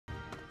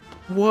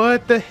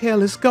What the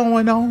hell is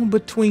going on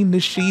between the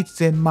sheets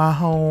in my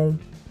home?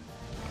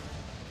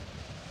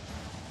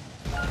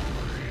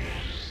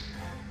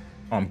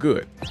 I'm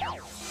good.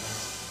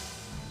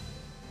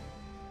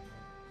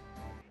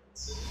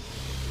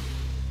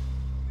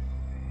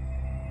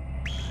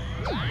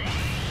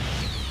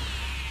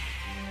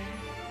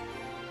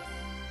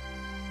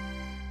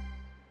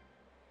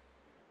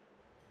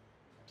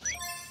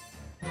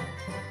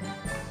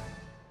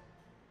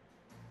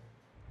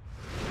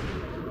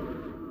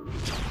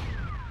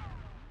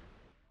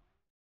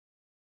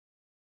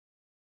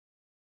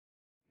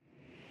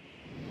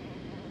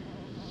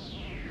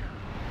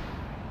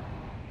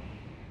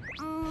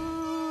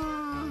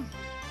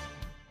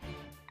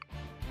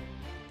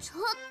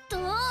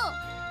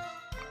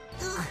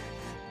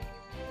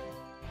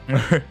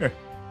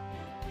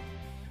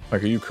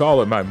 Like, are you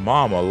calling my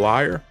mom a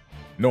liar?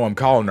 No, I'm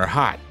calling her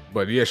hot,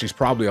 but yeah, she's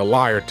probably a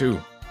liar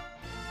too.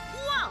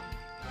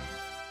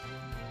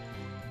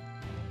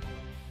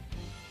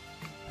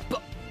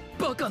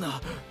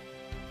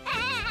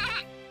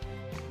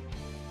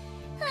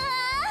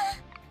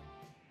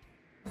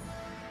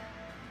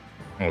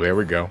 Oh, there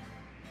we go.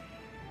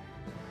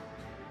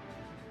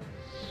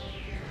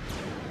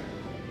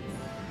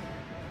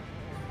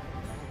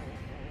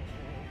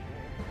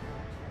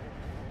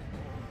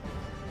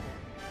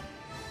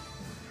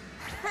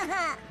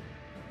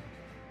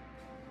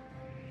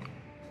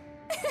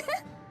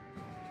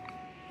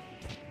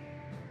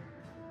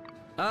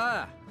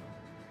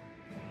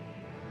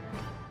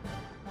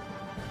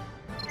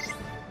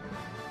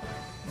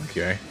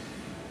 Okay.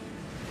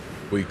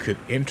 We could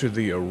enter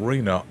the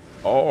arena,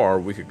 or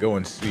we could go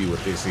and see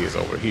what this is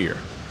over here.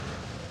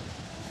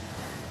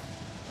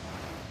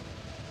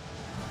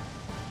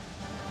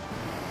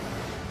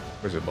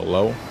 Or is it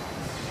below?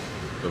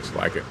 Looks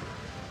like it.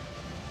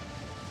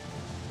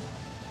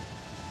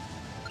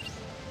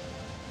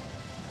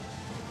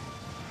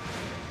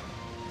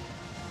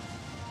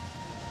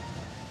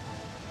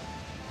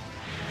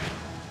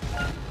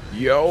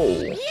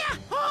 Yo!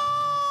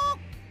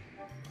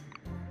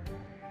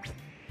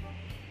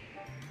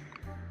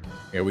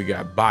 Yeah, we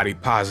got body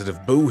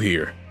positive Boo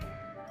here.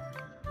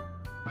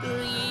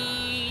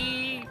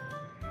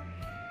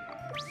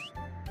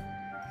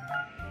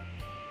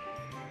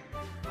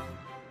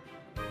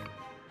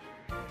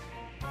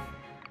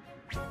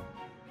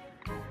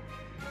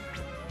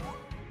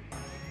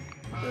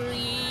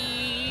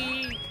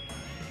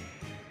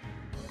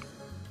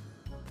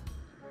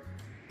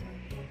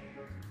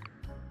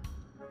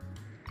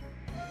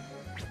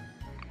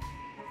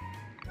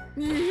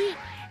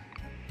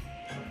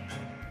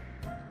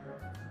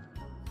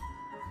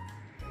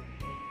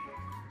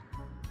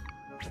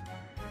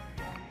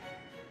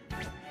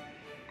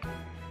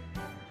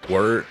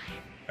 Word.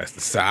 That's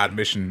the side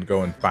mission.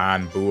 Go and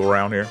find Boo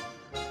around here.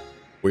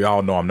 We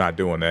all know I'm not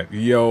doing that.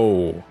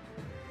 Yo.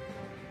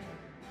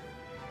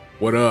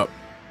 What up?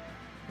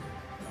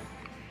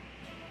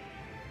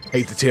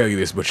 Hate to tell you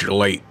this, but you're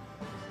late.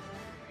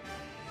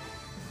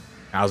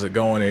 How's it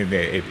going?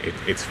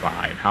 It's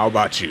fine. How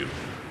about you?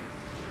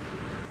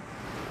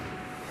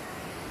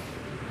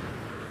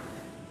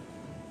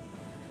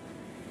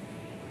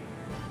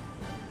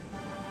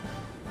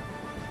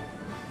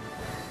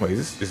 Wait,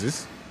 is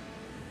this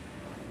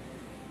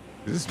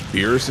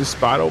Versus'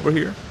 spot over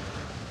here?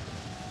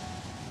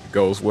 It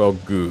goes well.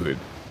 Good.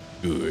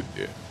 Good.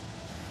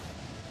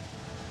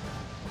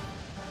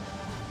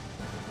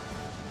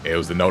 It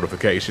was the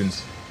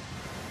notifications.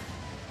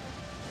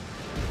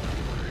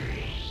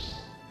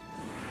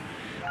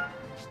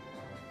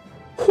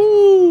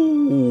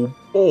 Ooh,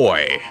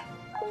 boy.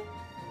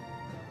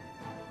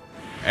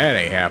 That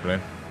ain't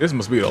happening. This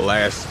must be the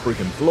last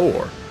freaking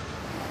floor.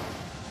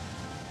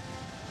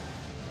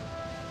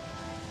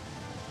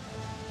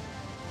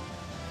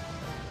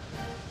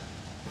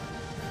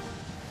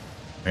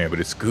 Man,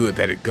 but it's good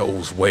that it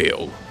goes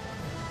well.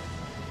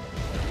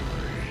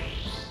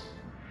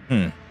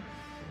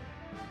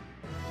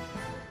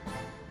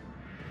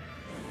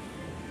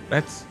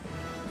 That's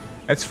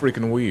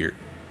freaking weird.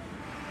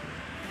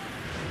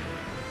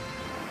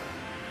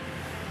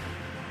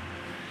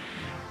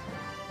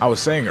 I was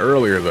saying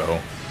earlier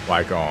though,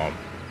 like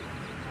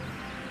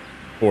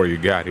before you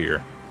got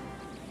here,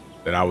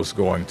 that I was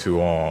going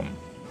to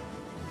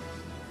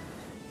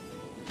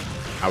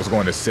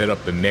set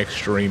up the next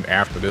stream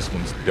after this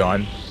one's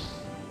done,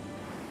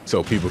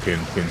 so people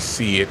can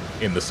see it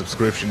in the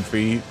subscription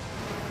feed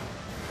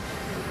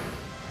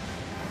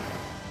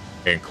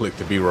and click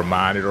to be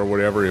reminded or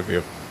whatever,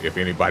 if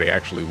anybody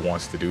actually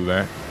wants to do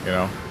that, you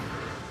know.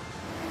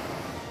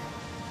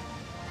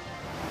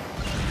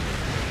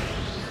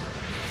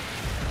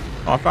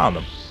 Oh, I found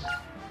them.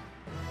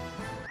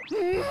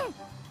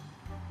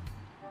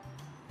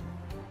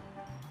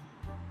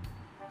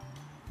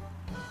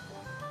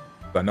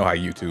 I know how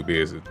YouTube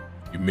is.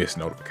 You miss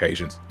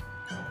notifications.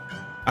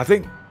 I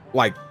think,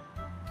 like,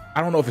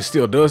 I don't know if it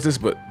still does this,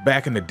 but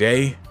back in the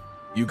day,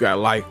 you got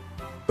like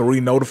 3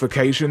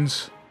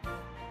 notifications.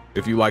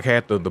 If you like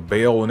had the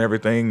bell and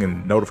everything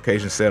and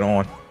notifications set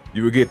on,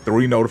 You would get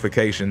 3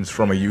 notifications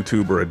from a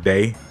YouTuber a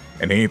day,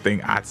 and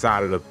anything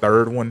outside of the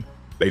third one,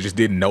 they just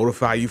didn't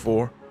notify you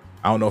for.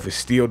 I don't know if it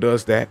still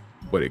does that,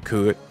 but it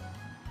could.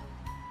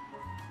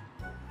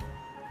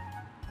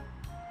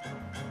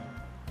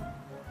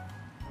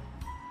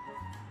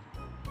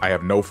 I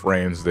have no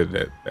friends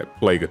that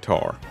play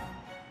guitar.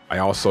 I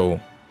also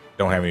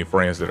don't have any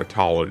friends that are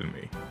taller than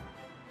me.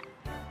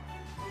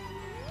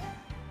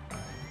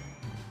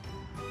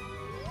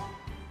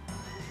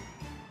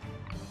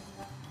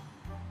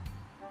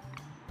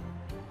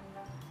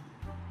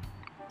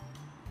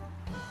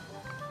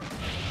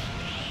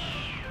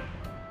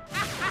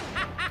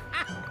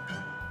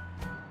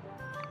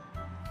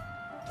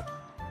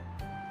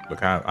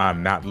 Look,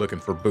 I'm not looking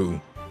for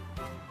Boo.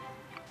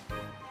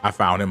 I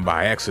found him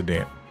by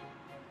accident.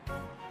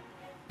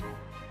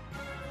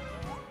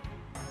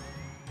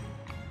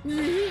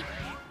 Yeah,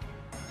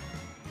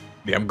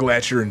 I'm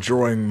glad you're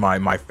enjoying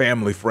my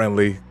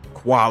family-friendly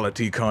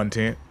quality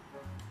content.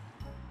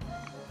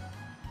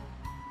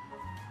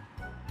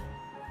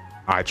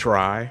 I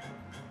try.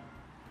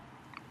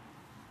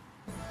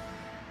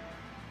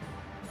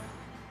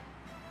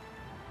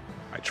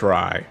 I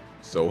try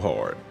so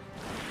hard.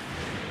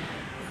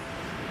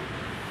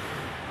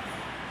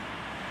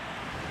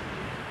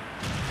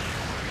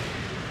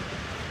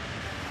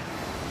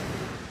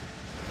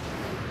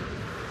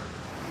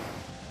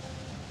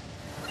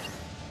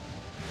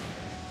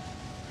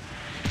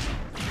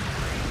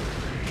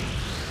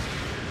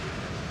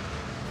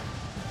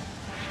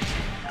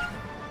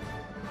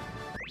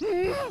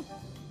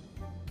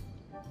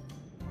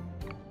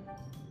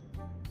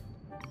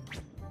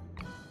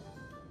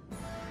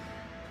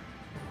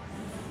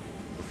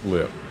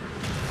 Flip.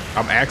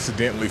 I'm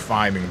accidentally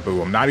finding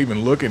Boo. I'm not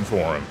even looking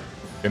for him.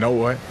 You know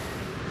what?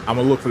 I'm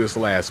gonna look for this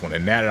last one,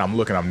 and now that I'm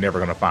looking, I'm never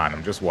gonna find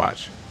him. Just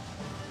watch.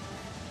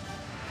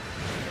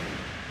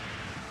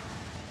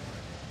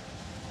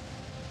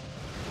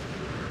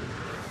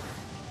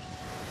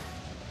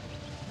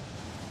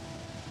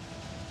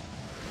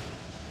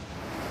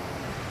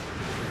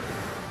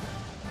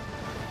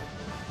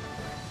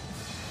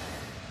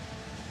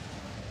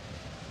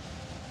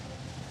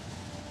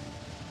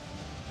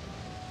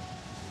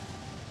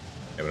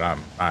 But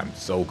I'm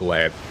so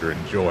glad you're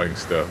enjoying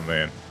stuff,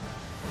 man.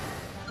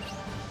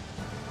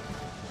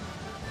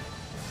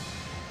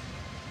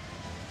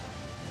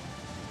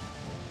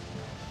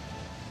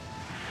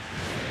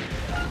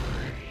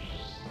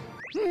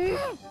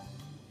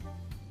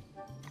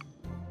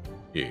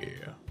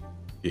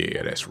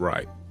 Yeah, that's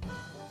right.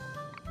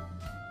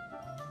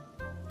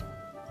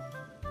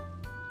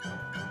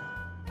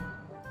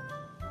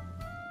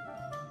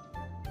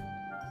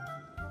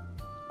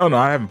 Oh no,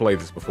 I haven't played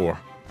this before.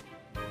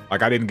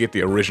 Like, I didn't get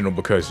the original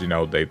because, you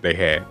know, they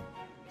had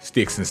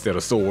sticks instead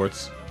of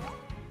swords.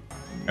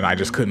 And I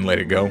just couldn't let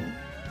it go.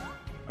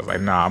 I was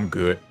like, nah, I'm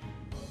good.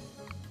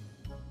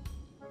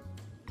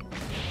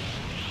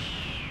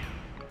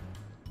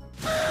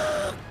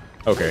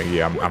 Okay,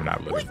 yeah, I'm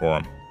not looking for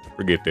him.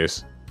 Forget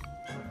this.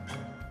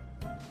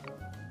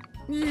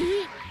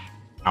 I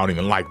don't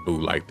even like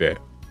Boo like that.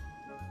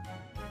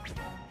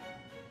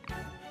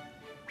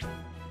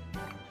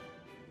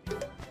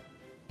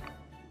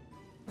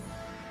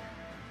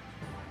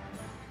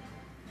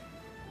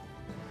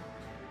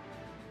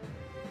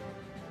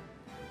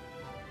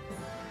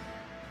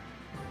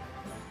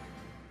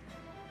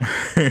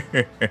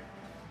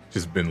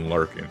 Just been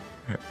lurking.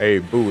 Hey,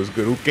 Boo is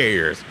good. Who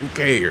cares? Who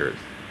cares?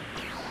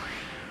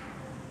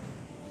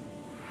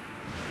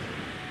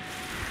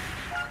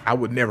 I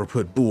would never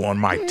put Boo on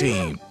my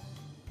team.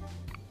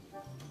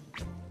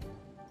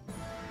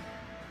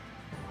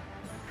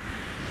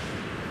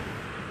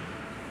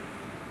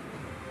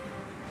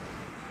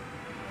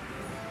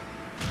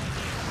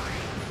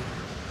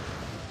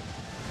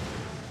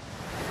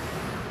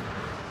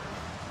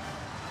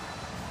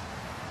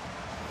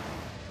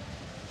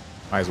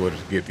 Might as well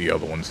just get the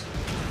other ones.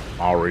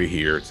 Already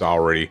here. It's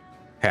already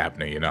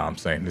happening, you know what I'm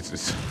saying?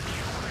 It's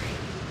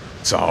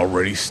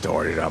already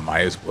started. I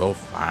might as well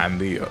find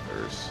the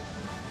others.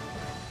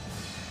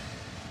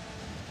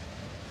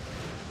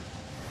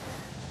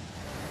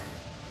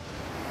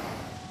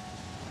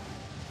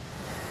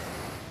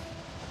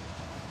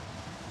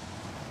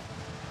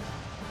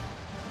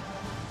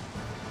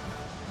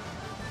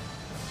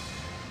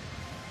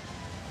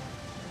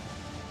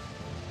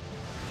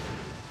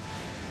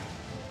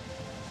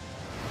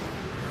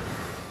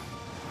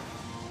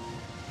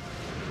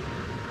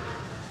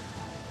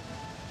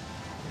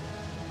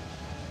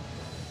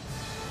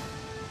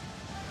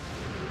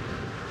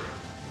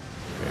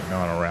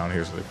 None around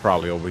here, so they're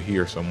probably over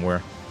here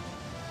somewhere.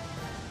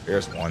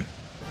 There's one.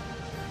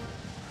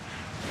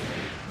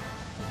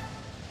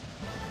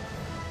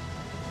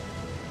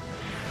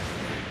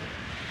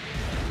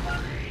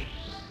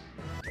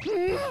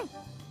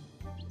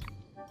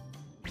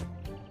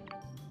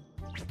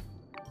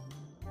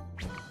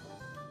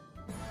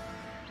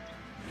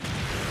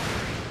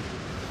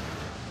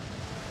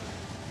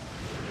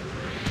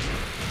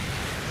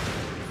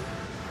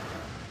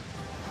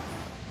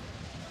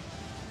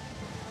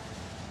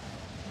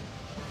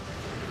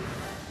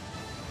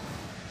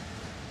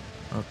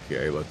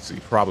 Okay, let's see.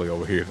 Probably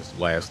over here. This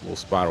last little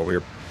spot over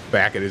here.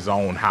 Back at his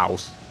own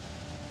house.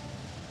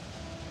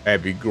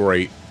 That'd be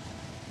great.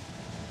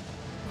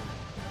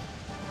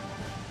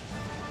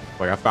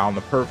 Like I found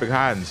the perfect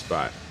hiding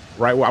spot.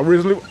 Right where I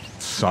originally...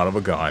 Son of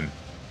a gun.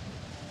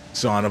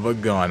 Son of a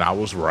gun. I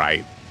was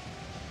right.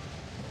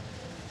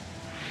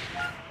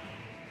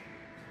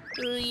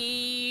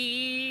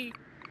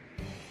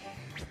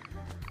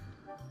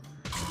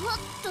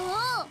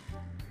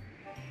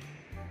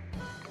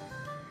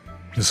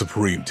 The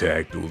Supreme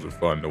Tag duels are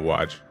fun to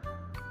watch.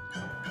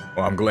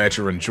 Well, I'm glad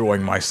you're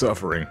enjoying my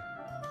suffering.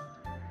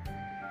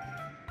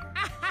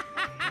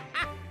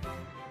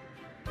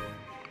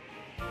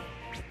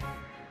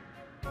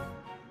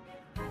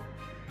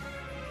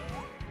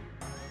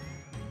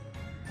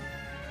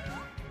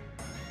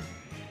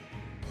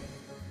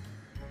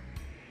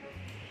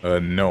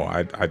 No,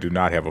 I do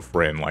not have a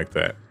friend like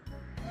that.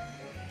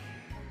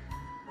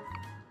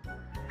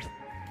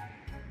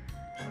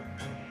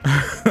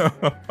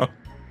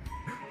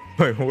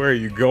 Like, where are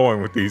you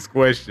going with these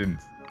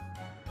questions?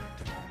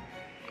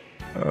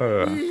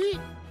 There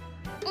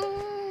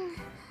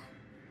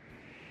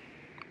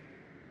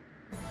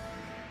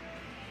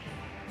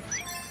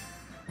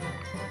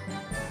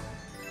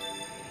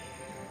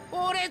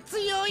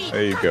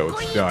you go,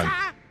 it's done.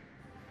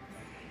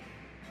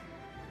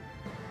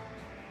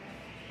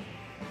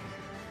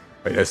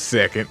 Wait a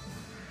second.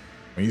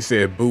 When you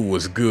said Boo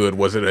was good,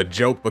 was it a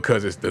joke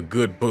because it's the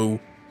good Boo?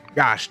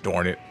 Gosh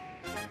darn it.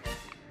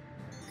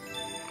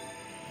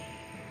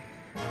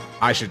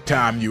 I should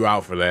time you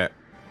out for that.